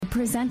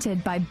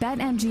Presented by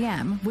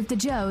BetMGM with the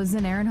Joes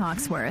and Aaron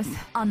Hawksworth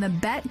on the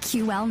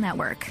BetQL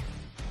Network.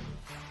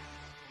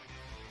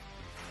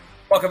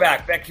 Welcome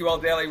back.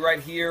 BetQL Daily right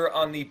here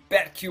on the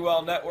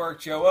BetQL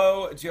Network. Joe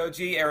O, Joe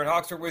G, Aaron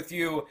Hawksworth with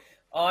you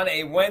on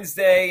a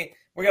Wednesday.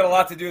 We got a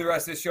lot to do the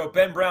rest of the show.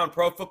 Ben Brown,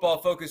 Pro Football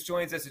Focus,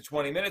 joins us in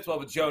 20 minutes. We'll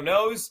have a Joe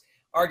Knows.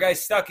 Our guy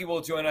Stuckey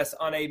will join us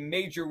on a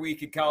major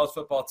week in college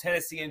football.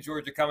 Tennessee and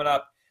Georgia coming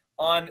up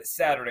on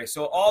Saturday.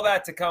 So all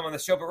that to come on the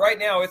show. But right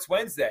now it's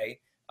Wednesday.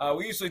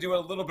 We usually do it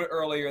a little bit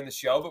earlier in the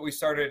show, but we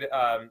started,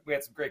 we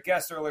had some great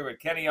guests earlier. We had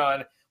Kenny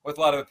on with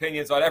a lot of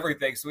opinions on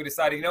everything. So we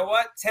decided, you know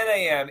what? 10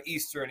 a.m.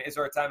 Eastern is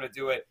our time to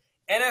do it.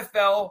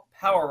 NFL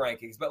Power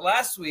Rankings. But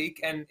last week,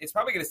 and it's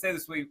probably going to stay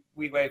this way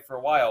for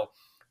a while,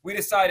 we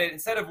decided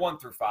instead of 1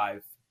 through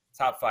 5,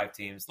 top 5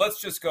 teams, let's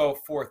just go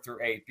 4 through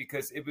 8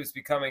 because it was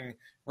becoming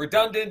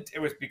redundant. It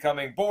was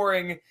becoming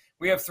boring.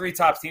 We have 3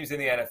 top teams in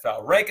the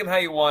NFL. Rank them how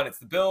you want. It's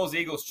the Bills,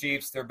 Eagles,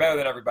 Chiefs. They're better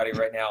than everybody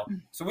right now.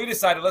 So we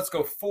decided let's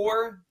go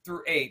 4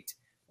 through 8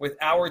 with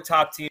our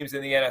top teams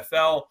in the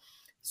NFL.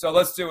 So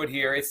let's do it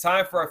here. It's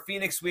time for our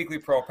Phoenix Weekly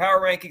Pro Power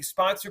Ranking,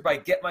 sponsored by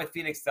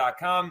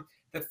GetMyPhoenix.com.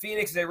 The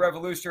Phoenix is a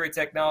revolutionary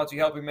technology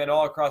helping men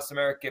all across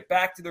America get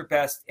back to their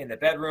best in the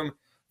bedroom.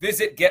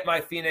 Visit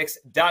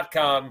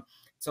GetMyPhoenix.com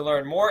to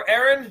learn more.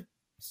 Aaron,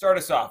 start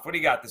us off. What do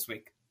you got this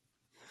week?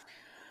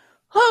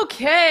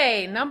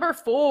 Okay, number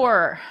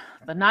 4,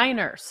 the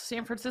Niners.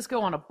 San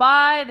Francisco on a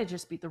bye. They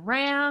just beat the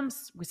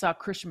Rams. We saw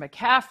Christian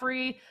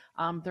McCaffrey,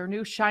 their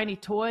new shiny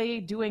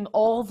toy, doing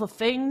all the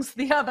things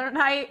the other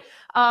night.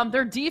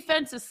 Their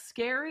defense is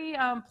scary.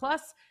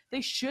 Plus, they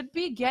should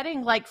be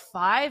getting like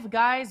 5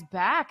 guys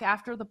back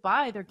after the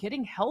bye. They're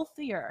getting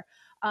healthier.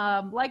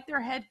 Like their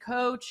head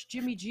coach,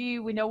 Jimmy G,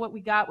 we know what we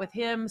got with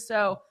him.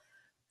 So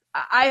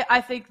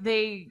I think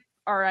they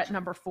are at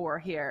number 4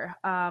 here.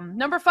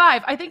 Number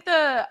 5, I think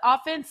the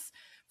offense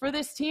for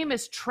this team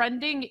is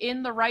trending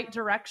in the right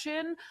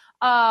direction.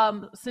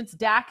 Since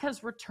Dak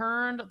has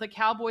returned, the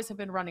Cowboys have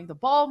been running the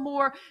ball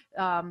more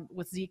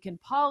with Zeke and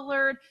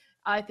Pollard.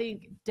 I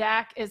think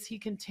Dak, as he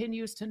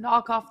continues to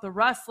knock off the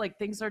rust, like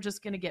things are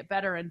just going to get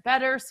better and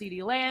better.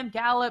 CeeDee Lamb,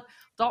 Gallup,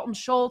 Dalton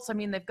Schultz. I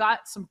mean, they've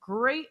got some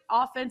great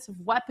offensive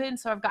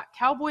weapons. So I've got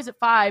Cowboys at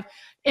 5.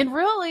 And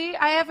really,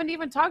 I haven't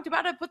even talked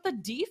about it, but the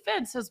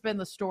defense has been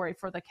the story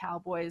for the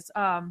Cowboys.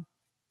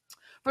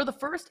 For the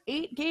first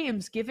 8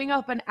 games, giving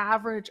up an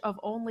average of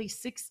only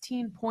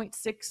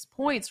 16.6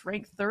 points,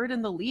 ranked 3rd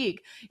in the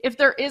league. If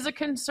there is a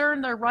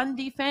concern, their run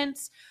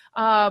defense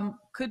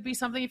could be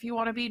something if you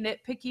want to be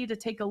nitpicky to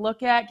take a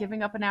look at,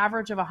 giving up an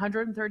average of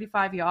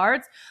 135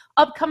 yards.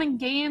 Upcoming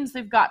games,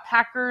 they've got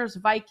Packers,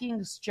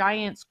 Vikings,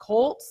 Giants,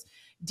 Colts.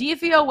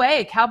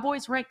 DVOA,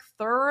 Cowboys rank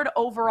 3rd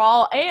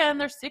overall, and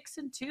they're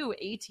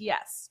 6-2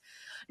 ATS.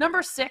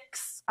 Number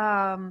 6,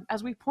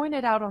 as we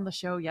pointed out on the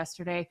show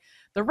yesterday,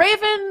 the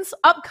Ravens'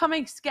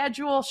 upcoming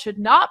schedule should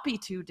not be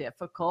too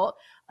difficult.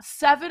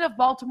 7 of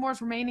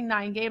Baltimore's remaining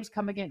 9 games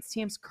come against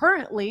teams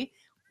currently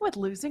with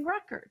losing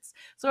records.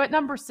 So at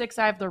number 6,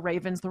 I have the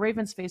Ravens. The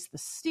Ravens face the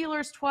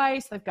Steelers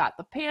twice. They've got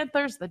the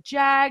Panthers, the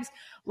Jags.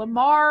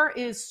 Lamar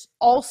is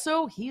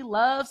also, he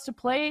loves to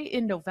play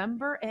in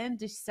November and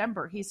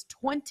December. He's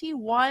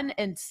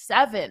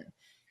 21-7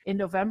 in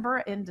November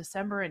and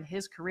December in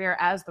his career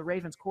as the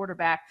Ravens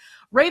quarterback.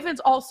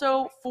 Ravens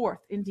also 4th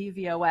in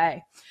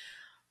DVOA.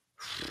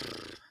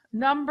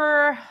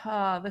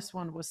 This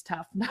one was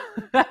tough.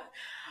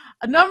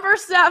 Number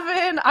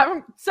 7,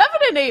 7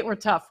 and 8 were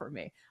tough for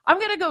me. I'm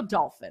going to go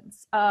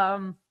Dolphins.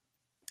 I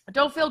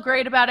don't feel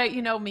great about it.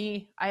 You know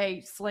me.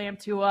 I slammed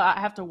Tua. I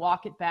have to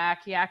walk it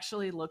back. He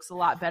actually looks a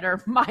lot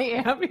better.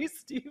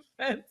 Miami's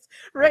defense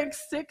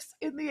ranks 6th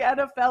in the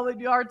NFL in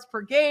yards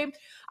per game.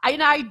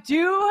 And I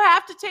do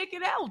have to take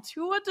an L.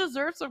 Tua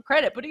deserves some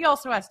credit, but he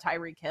also has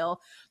Tyreek Hill.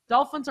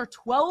 Dolphins are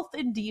 12th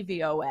in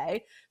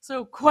DVOA,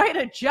 so quite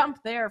a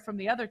jump there from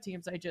the other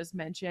teams I just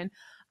mentioned.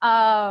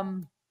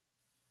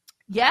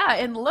 Yeah,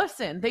 and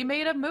listen, they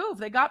made a move.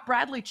 They got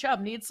Bradley Chubb.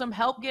 Needs some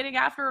help getting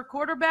after a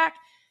quarterback?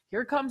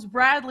 Here comes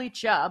Bradley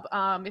Chubb.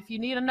 If you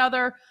need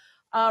another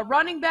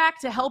running back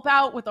to help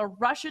out with a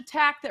rush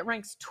attack that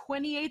ranks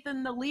 28th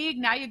in the league,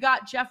 now you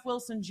got Jeff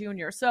Wilson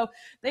Jr. So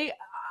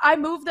I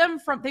moved them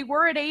they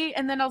were at 8,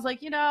 and then I was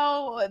like,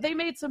 they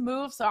made some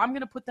moves, so I'm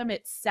going to put them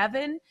at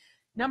 7.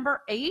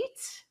 Number 8,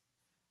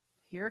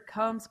 here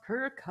comes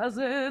Kirk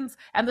Cousins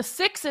and the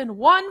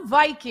 6-1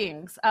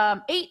 Vikings,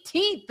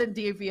 18th in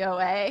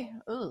DVOA.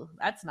 Ooh,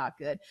 that's not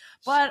good.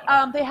 But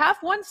they have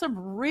won some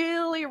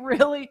really,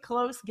 really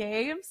close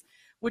games,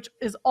 which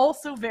is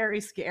also very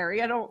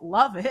scary. I don't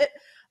love it.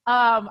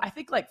 I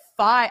think like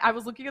 5, I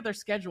was looking at their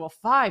schedule,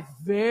 5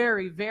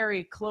 very,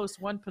 very close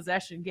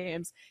one-possession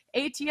games.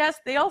 ATS,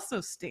 they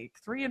also stink,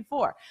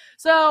 3-4.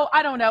 So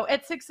I don't know.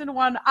 At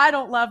 6-1, I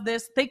don't love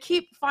this. They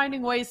keep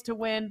finding ways to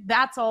win.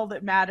 That's all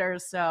that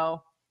matters.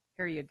 So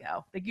here you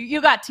go. You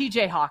got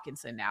TJ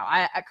Hawkinson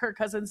now. Kirk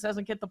Cousins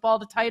doesn't get the ball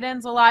to tight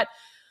ends a lot,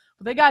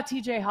 but they got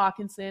TJ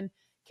Hawkinson.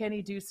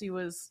 Kenny Ducey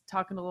was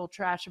talking a little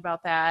trash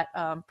about that.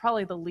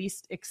 Probably the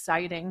least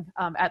exciting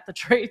at the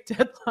trade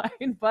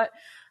deadline, but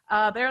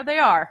There they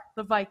are,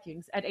 the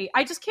Vikings at 8.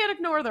 I just can't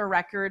ignore their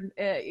record.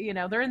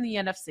 They're in the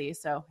NFC,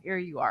 so here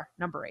you are,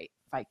 number 8,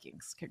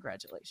 Vikings.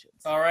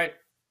 Congratulations. All right.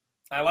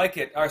 I like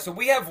it. All right, so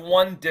we have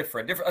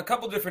a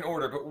couple different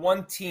order, but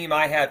one team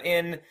I have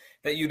in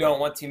that you don't,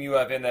 one team you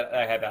have in that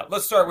I have out.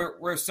 Let's start.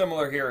 We're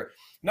similar here.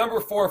 Number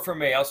 4 for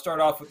me, I'll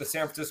start off with the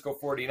San Francisco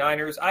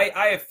 49ers.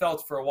 I have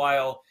felt for a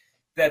while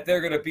that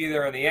they're going to be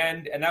there in the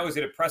end, and that was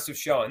an impressive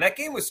show. And that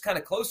game was kind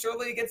of close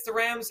early against the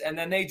Rams, and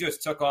then they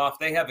just took off.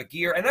 They have a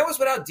gear, and that was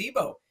without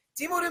Debo.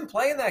 Debo didn't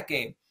play in that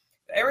game.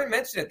 Aaron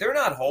mentioned it. They're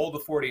not whole, the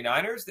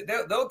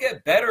 49ers. They'll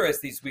get better as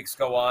these weeks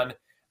go on.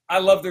 I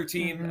love their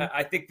team. Mm-hmm.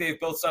 I think they've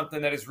built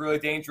something that is really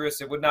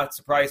dangerous. It would not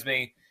surprise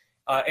me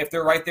if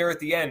they're right there at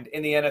the end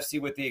in the NFC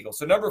with the Eagles.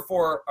 So number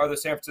 4 are the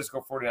San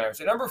Francisco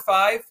 49ers. At number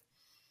 5,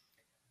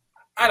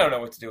 I don't know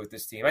what to do with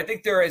this team. I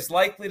think they're as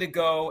likely to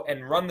go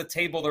and run the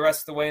table the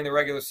rest of the way in the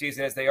regular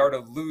season as they are to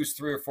lose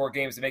 3 or 4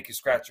 games and make you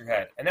scratch your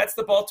head. And that's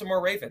the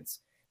Baltimore Ravens.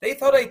 They've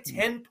held a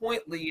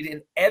 10-point lead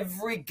in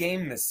every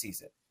game this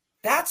season.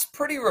 That's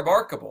pretty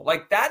remarkable.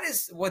 Like, that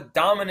is what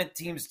dominant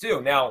teams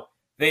do. Now,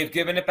 they've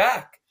given it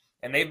back.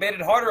 And they've made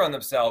it harder on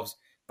themselves.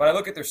 But I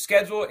look at their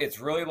schedule, it's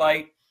really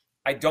light.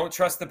 I don't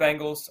trust the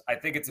Bengals. I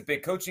think it's a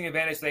big coaching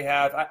advantage they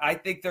have. I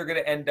think they're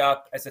going to end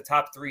up as a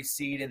top 3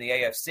 seed in the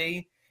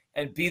AFC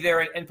and be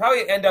there and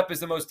probably end up as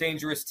the most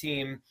dangerous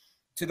team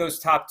to those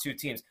top 2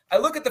 teams. I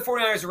look at the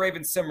 49ers and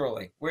Ravens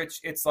similarly,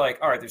 which it's like,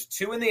 all right, there's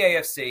 2 in the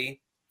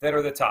AFC that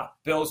are the top,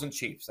 Bills and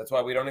Chiefs. That's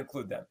why we don't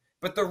include them.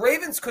 But the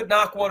Ravens could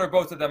knock one or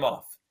both of them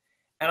off.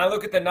 And I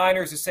look at the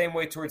Niners the same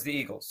way towards the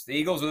Eagles. The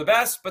Eagles are the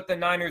best, but the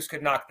Niners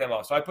could knock them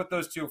off. So I put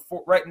those 2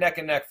 right neck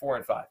and neck, 4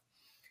 and 5.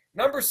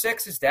 Number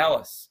 6 is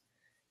Dallas.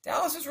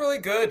 Dallas is really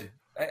good.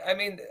 I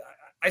mean,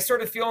 I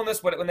started feeling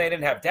this when they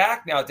didn't have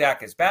Dak. Now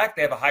Dak is back.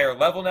 They have a higher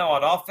level now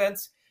on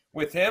offense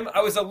with him.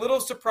 I was a little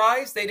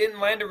surprised they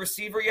didn't land a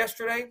receiver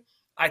yesterday.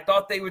 I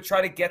thought they would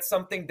try to get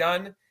something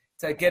done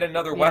to get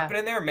another weapon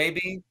in there.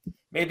 Maybe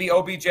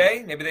OBJ.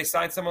 Maybe they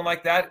sign someone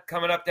like that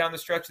coming up down the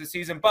stretch of the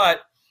season.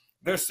 But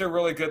they're still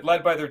really good,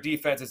 led by their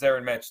defense, as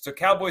Aaron mentioned. So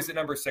Cowboys at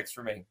number 6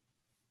 for me.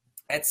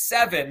 At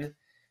 7,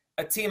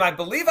 a team I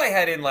believe I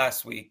had in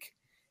last week,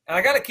 and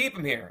I got to keep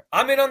them here.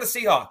 I'm in on the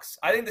Seahawks.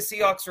 I think the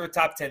Seahawks are a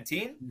top 10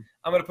 team.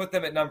 I'm going to put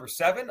them at number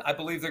 7. I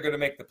believe they're going to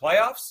make the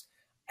playoffs.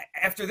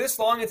 After this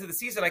long into the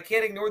season, I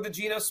can't ignore the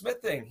Geno Smith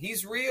thing.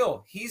 He's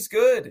real. He's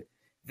good.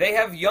 They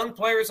have young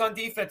players on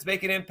defense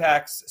making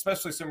impacts,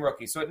 especially some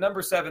rookies. So at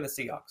number 7, the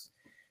Seahawks.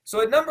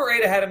 So at number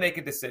 8, I had to make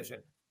a decision.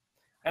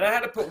 And I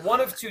had to put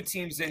one of 2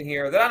 teams in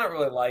here that I don't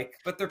really like,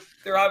 but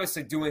they're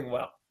obviously doing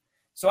well.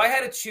 So I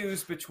had to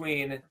choose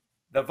between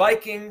the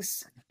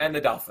Vikings and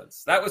the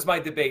Dolphins. That was my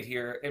debate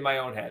here in my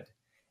own head.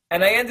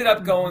 And I ended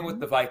up going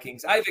with the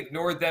Vikings. I've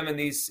ignored them in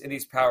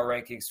these power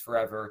rankings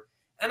forever.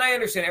 And I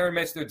understand Aaron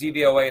mentioned their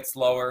DVOA, it's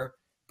lower.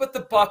 But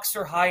the Bucs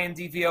are high in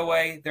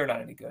DVOA. They're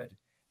not any good.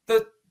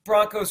 The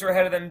Broncos are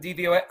ahead of them in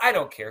DVOA. I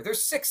don't care. They're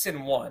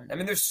 6-1. I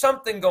mean, there's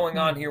something going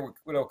on here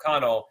with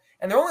O'Connell.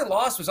 And their only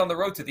loss was on the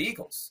road to the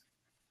Eagles.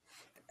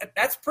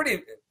 That's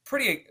pretty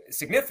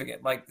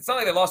significant. Like, it's not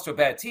like they lost to a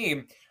bad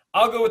team.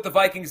 I'll go with the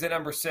Vikings at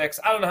number 6.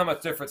 I don't know how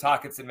much difference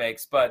Hockenson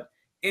makes, but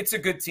it's a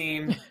good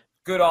team,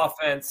 good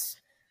offense.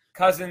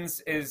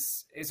 Cousins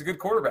is a good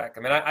quarterback.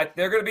 I mean,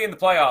 they're going to be in the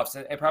playoffs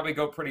and probably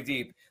go pretty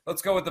deep.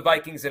 Let's go with the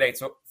Vikings at 8.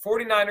 So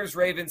 49ers,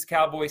 Ravens,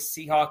 Cowboys,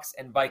 Seahawks,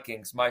 and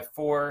Vikings, my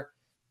 4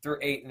 through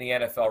 8 in the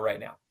NFL right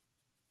now.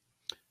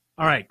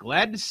 All right,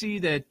 glad to see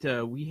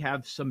that we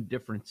have some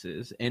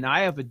differences, and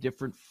I have a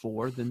different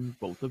 4 than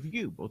both of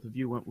you. Both of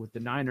you went with the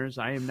Niners.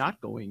 I am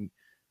not going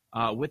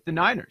with the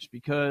Niners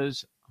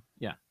because,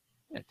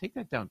 take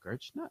that down,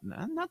 Gertz.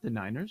 Not the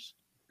Niners.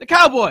 The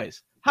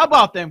Cowboys. How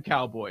about them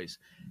Cowboys?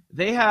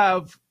 They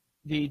have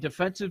the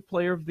Defensive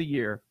Player of the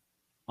Year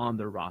on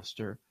their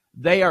roster.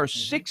 They are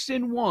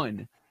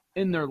 6-1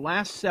 in their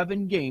last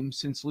 7 games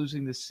since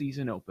losing the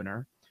season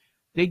opener.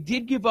 They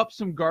did give up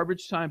some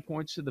garbage time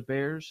points to the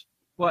Bears,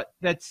 but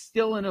that's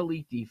still an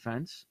elite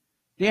defense.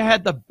 They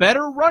had the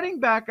better running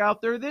back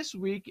out there this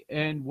week,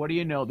 and what do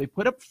you know? They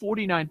put up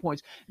 49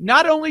 points.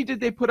 Not only did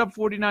they put up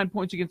 49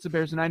 points against the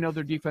Bears, and I know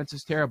their defense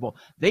is terrible,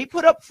 they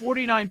put up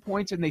 49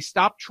 points, and they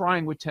stopped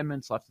trying with 10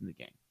 minutes left in the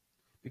game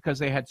because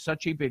they had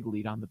such a big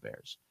lead on the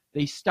Bears.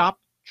 They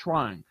stopped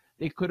trying.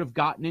 They could have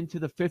gotten into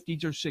the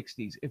 50s or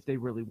 60s if they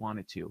really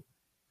wanted to.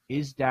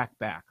 Is Dak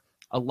back?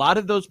 A lot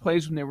of those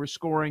plays when they were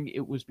scoring,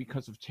 it was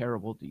because of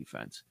terrible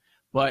defense.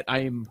 But I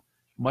am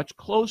much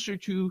closer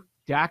to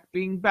Dak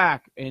being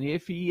back. And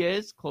if he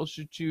is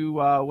closer to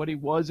what he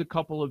was a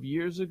couple of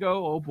years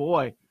ago, oh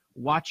boy,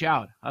 watch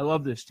out. I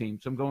love this team.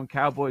 So I'm going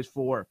Cowboys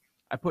 4.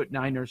 I put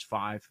Niners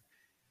 5.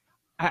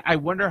 I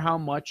wonder how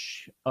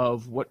much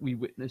of what we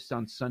witnessed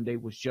on Sunday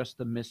was just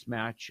the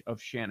mismatch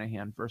of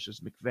Shanahan versus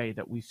McVay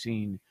that we've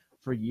seen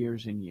for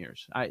years and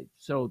years.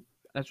 So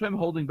that's why I'm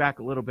holding back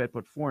a little bit,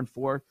 but 4 and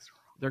 4,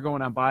 they're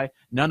going on by.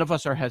 None of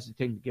us are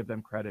hesitating to give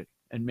them credit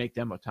and make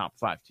them a top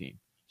 5 team.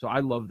 So I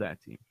love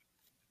that team.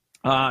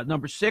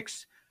 Number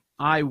 6,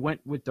 I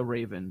went with the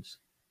Ravens.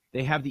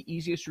 They have the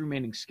easiest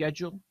remaining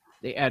schedule.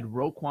 They add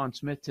Roquan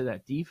Smith to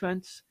that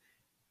defense.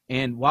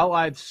 And while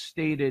I've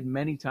stated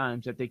many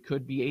times that they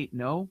could be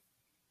 8-0,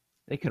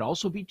 they could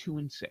also be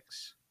 2-6.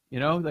 You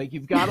know, like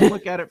you've got to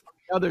look at it from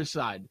the other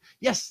side.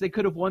 Yes, they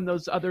could have won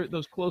those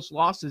close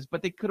losses,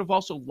 but they could have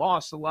also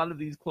lost a lot of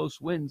these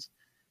close wins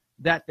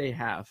that they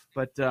have.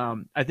 But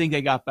I think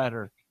they got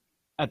better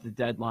at the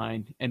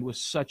deadline, and with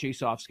such a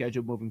soft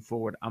schedule moving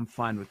forward, I'm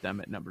fine with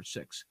them at number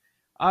 6.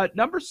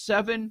 Number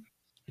 7,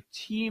 a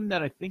team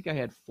that I think I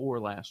had 4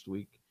 last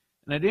week,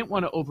 and I didn't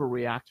want to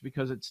overreact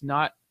because it's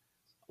not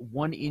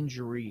one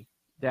injury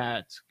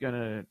that's going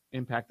to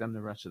impact them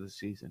the rest of the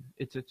season.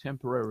 It's a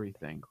temporary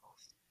thing.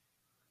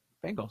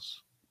 Bengals.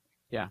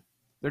 Yeah.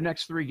 Their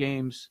next 3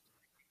 games,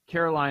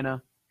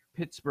 Carolina,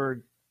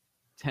 Pittsburgh,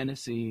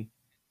 Tennessee.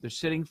 They're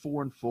sitting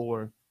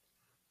 4-4.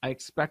 I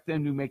expect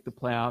them to make the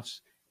playoffs.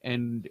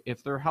 And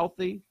if they're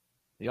healthy,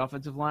 the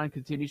offensive line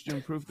continues to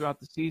improve throughout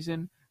the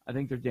season, I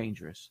think they're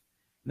dangerous.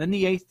 And then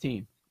the 8th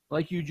team,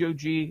 like you, Joe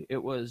G, it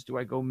was, do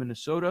I go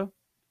Minnesota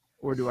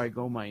or do I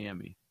go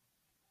Miami?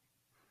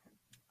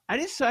 I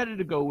decided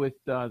to go with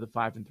the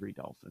 5-3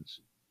 Dolphins.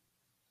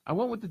 I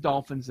went with the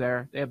Dolphins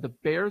there. They have the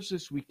Bears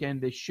this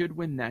weekend. They should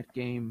win that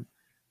game.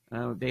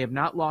 They have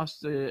not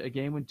lost a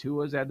game when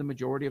Tua's had the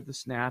majority of the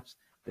snaps.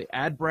 They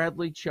add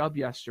Bradley Chubb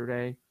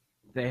yesterday.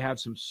 They have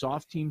some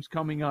soft teams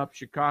coming up.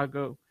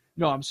 Chicago.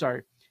 No, I'm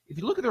sorry. If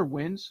you look at their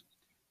wins,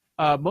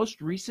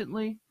 most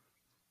recently,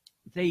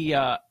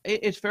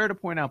 it's fair to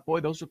point out, boy,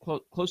 those are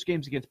close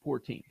games against poor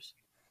teams.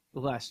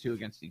 The last 2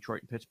 against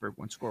Detroit and Pittsburgh,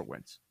 1-score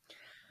wins.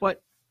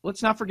 But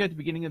let's not forget the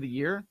beginning of the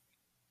year.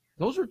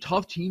 Those are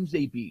tough teams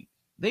they beat.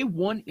 They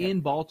won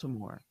in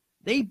Baltimore.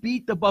 They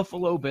beat the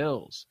Buffalo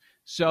Bills.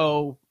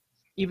 So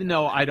even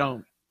though I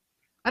don't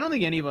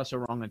think any of us are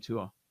wrong on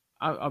Tua.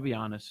 I'll be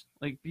honest.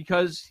 Like,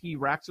 because he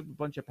racks up a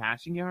bunch of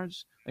passing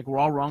yards, like we're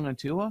all wrong on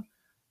Tua?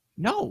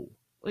 No.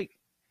 Like,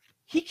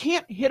 he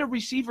can't hit a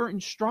receiver in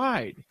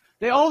stride.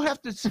 They all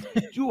have to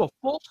do a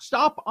full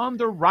stop on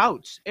their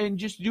routes and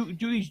just do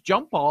these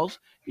jump balls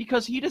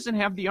because he doesn't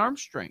have the arm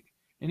strength.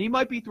 And he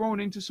might be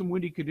thrown into some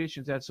windy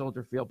conditions at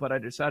Soldier Field, but I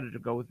decided to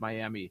go with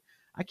Miami.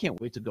 I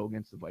can't wait to go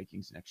against the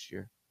Vikings next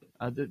year.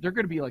 They're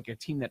going to be like a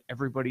team that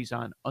everybody's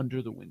on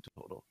under the win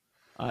total,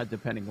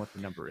 depending what the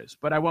number is.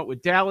 But I went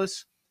with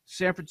Dallas,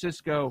 San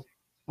Francisco,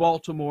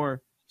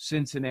 Baltimore,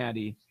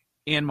 Cincinnati,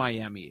 and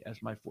Miami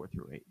as my 4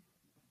 through 8.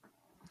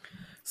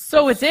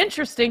 So it's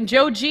interesting.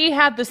 Joe G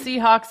had the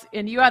Seahawks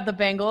and you had the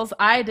Bengals.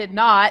 I did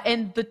not.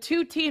 And the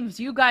 2 teams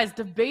you guys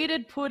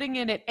debated putting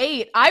in at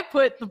 8, I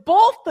put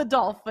both the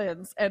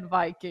Dolphins and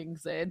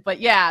Vikings in. But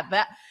yeah,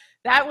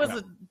 that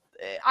was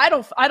I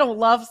don't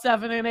love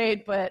 7 and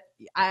 8, but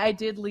I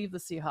did leave the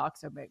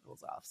Seahawks and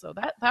Bengals off. So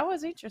that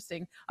was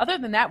interesting. Other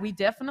than that, we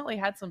definitely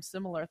had some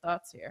similar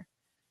thoughts here.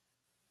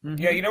 Mm-hmm.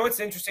 Yeah, you know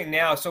what's interesting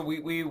now? So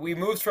we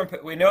moved from,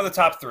 we know the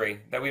top 3,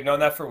 that we've known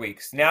that for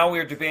weeks. Now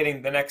we're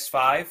debating the next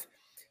 5.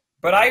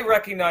 But I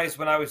recognized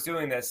when I was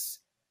doing this,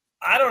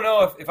 I don't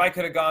know if I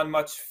could have gone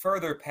much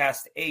further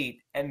past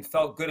 8 and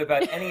felt good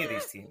about any of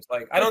these teams.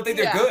 Like, I don't think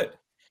they're good.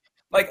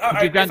 Like,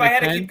 if I had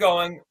to keep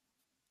going,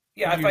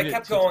 if I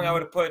kept going, I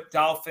would have put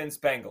Dolphins,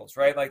 Bengals,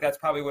 right? Like, that's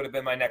probably would have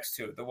been my next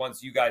 2, the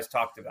ones you guys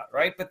talked about,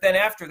 right? But then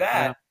after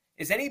that,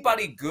 is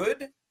anybody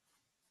good?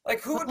 Like,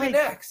 who would be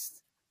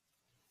next?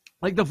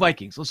 Like the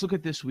Vikings. Let's look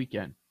at this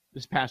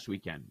past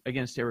weekend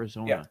against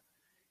Arizona. Yeah.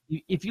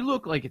 If you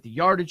look like at the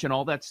yardage and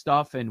all that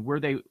stuff and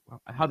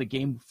how the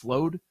game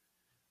flowed,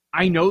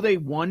 I know they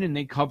won and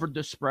they covered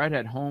the spread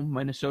at home,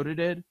 Minnesota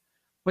did,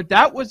 but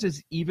that was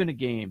as even a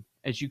game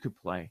as you could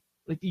play.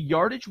 Like the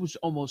yardage was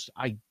almost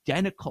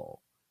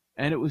identical.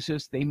 And it was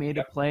just they made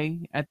a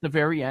play at the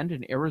very end,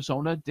 and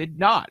Arizona did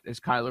not, as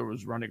Kyler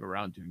was running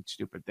around doing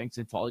stupid things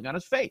and falling on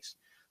his face.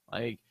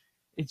 Like,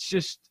 it's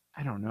just,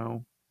 I don't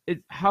know.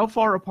 How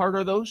far apart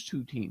are those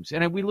 2 teams?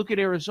 And if we look at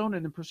Arizona,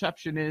 and the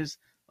perception is,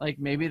 like,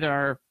 maybe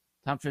they're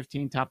top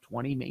 15, top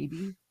 20,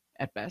 maybe,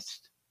 at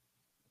best.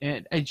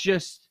 And it's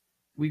just,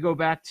 we go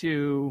back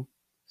to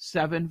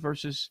 7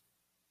 versus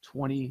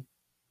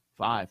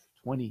 25,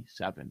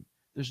 27.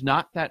 There's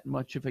not that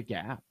much of a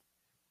gap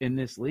in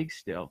this league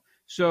still.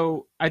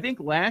 So I think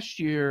last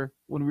year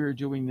when we were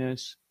doing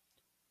this,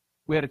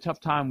 we had a tough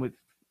time with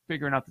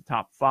figuring out the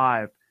top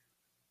 5.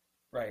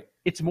 Right.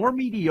 It's more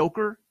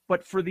mediocre,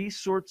 but for these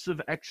sorts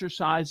of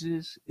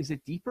exercises, is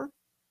it deeper?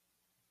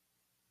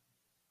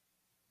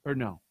 Or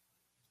no?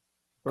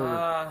 Or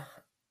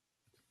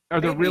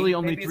are there really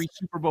only 3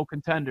 Super Bowl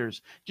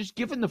contenders? Just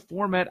given the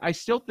format, I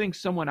still think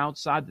someone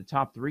outside the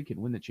top 3 can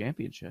win the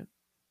championship.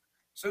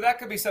 So that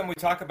could be something we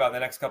talk about in the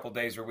next couple of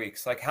days or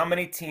weeks. Like, how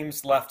many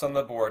teams left on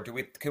the board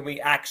can we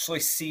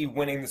actually see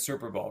winning the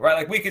Super Bowl, right?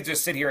 Like, we could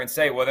just sit here and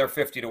say, well, they're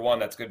 50-1,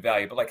 that's good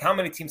value. But, like, how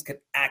many teams could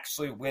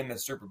actually win the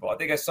Super Bowl? I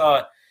think I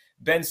saw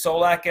Ben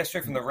Solak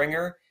yesterday from The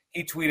Ringer.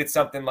 He tweeted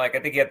something like,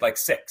 I think he had like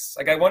 6.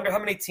 Like, I wonder how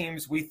many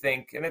teams we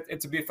think, and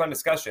it's a be a fun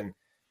discussion.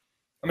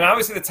 I mean,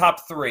 obviously the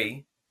top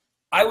 3.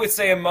 I would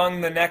say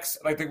among the next,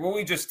 like what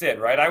we just did,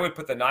 right? I would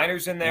put the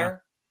Niners in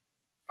there.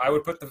 Yeah. I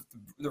would put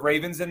the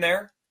Ravens in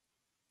there.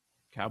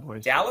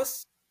 Cowboys.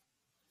 Dallas?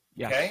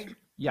 Yes. Okay.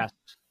 Yes,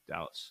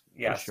 Dallas.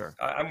 Yes, For sure.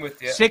 I'm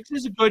with you. 6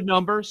 is a good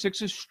number.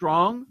 6 is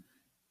strong.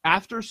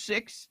 After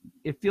 6,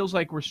 it feels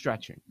like we're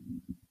stretching.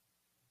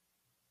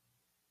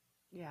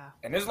 Yeah.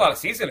 And there's a lot of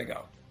season to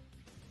go.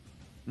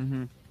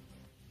 Mm-hmm.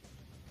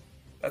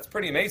 That's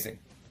pretty amazing.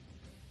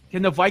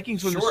 Can the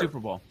Vikings win the Sure. Super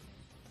Bowl?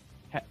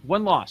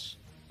 One loss.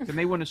 Can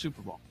they win a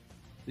Super Bowl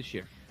this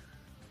year?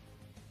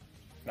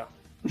 No.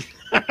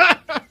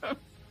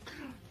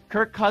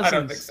 Kirk I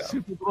don't Cousins, think so.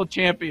 Super Bowl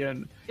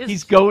champion. Is,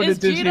 He's going to is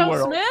Disney Geno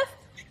World. Smith?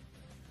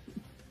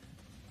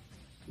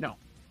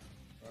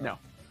 No.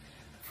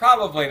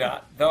 Probably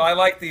not, though I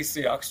like these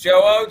Seahawks.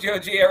 Joe O, Joe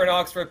G, Aaron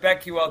Oxford,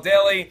 BetQL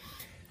Daily,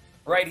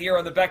 right here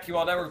on the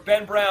BetQL Network.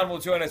 Ben Brown will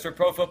join us for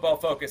Pro Football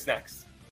Focus next.